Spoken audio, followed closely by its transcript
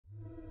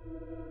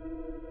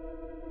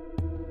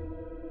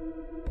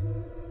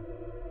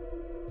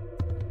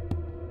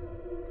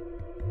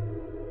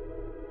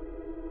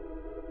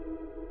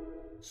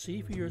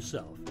See for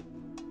yourself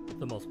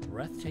the most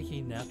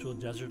breathtaking natural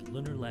desert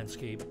lunar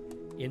landscape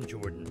in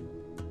Jordan,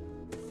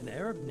 an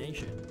Arab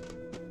nation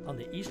on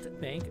the east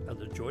bank of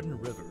the Jordan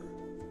River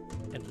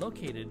and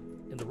located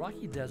in the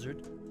rocky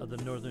desert of the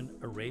northern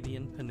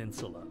Arabian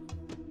Peninsula.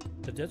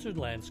 The desert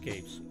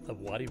landscapes of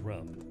Wadi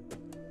Rum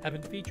have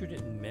been featured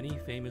in many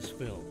famous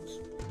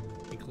films,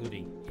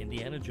 including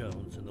Indiana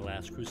Jones and the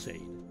Last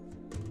Crusade,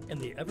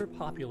 and the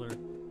ever-popular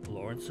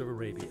Lawrence of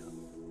Arabia,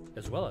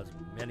 as well as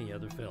many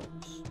other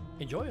films.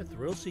 Enjoy a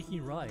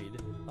thrill-seeking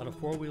ride on a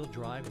four-wheel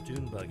drive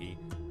dune buggy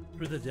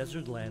through the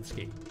desert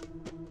landscape,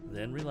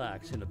 then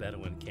relax in a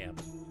Bedouin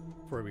camp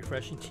for a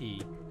refreshing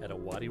tea at a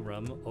Wadi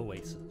Rum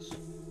oasis.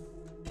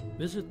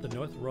 Visit the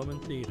North Roman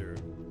Theater,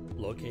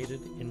 located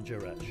in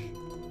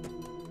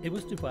Jerash. It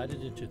was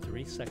divided into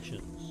 3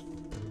 sections.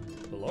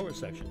 The lower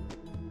section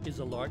is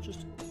the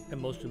largest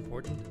and most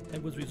important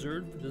and was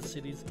reserved for the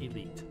city's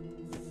elite.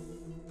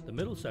 The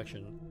middle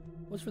section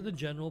was for the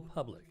general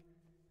public,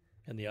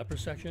 and the upper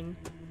section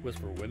was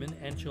for women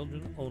and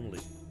children only.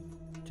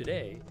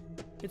 Today,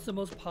 it's the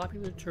most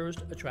popular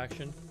tourist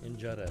attraction in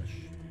Jerash.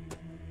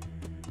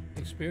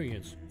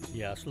 Experience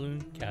the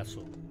Asloon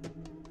Castle,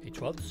 a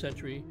 12th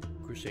century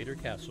Crusader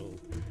castle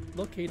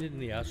located in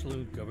the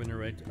Asloon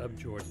Governorate of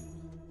Jordan.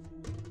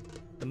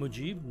 The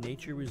Mujib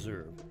Nature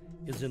Reserve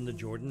is in the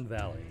Jordan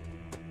Valley.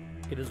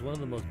 It is one of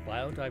the most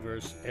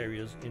biodiverse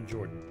areas in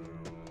Jordan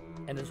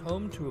and is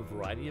home to a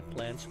variety of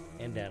plants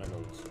and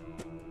animals,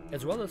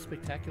 as well as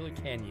spectacular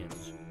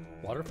canyons,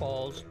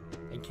 waterfalls,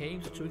 and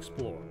caves to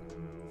explore.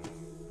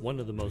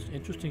 One of the most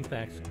interesting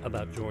facts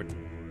about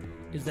Jordan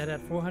is that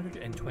at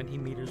 420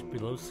 meters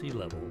below sea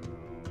level,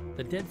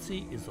 the Dead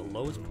Sea is the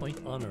lowest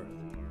point on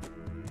Earth.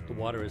 The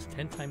water is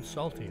 10 times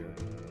saltier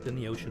than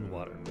the ocean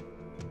water,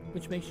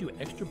 which makes you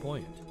extra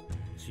buoyant,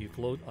 so you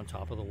float on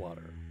top of the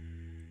water.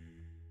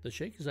 The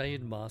Sheikh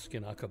Zayed Mosque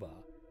in Aqaba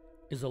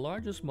is the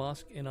largest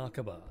mosque in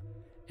Aqaba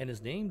and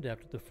is named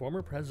after the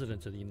former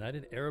president of the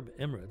United Arab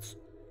Emirates,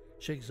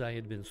 Sheikh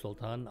Zayed bin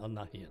Sultan Al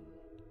Nahyan.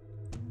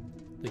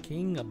 The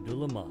King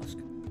Abdullah Mosque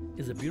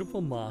is a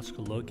beautiful mosque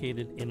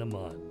located in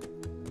Amman,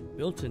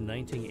 built in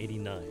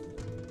 1989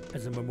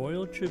 as a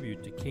memorial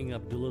tribute to King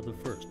Abdullah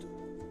I.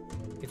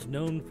 It's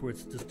known for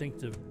its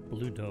distinctive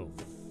blue dome.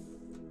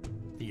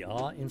 The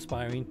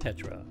awe-inspiring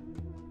Petra,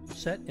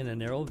 set in a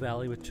narrow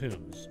valley with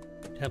tombs,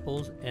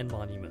 temples, and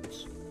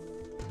monuments,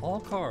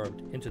 all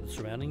carved into the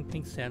surrounding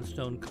pink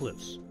sandstone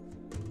cliffs,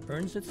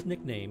 earns its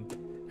nickname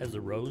as the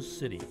Rose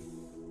City.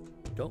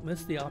 Don't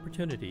miss the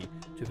opportunity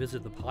to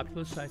visit the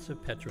popular sites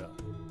of Petra,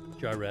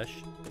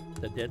 Jerash,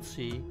 the Dead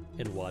Sea,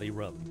 and Wadi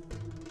Rum.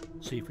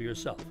 See for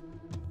yourself.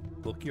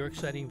 Book your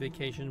exciting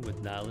vacation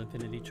with Nile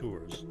Infinity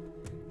Tours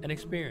and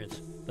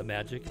experience the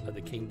magic of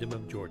the Kingdom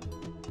of Jordan.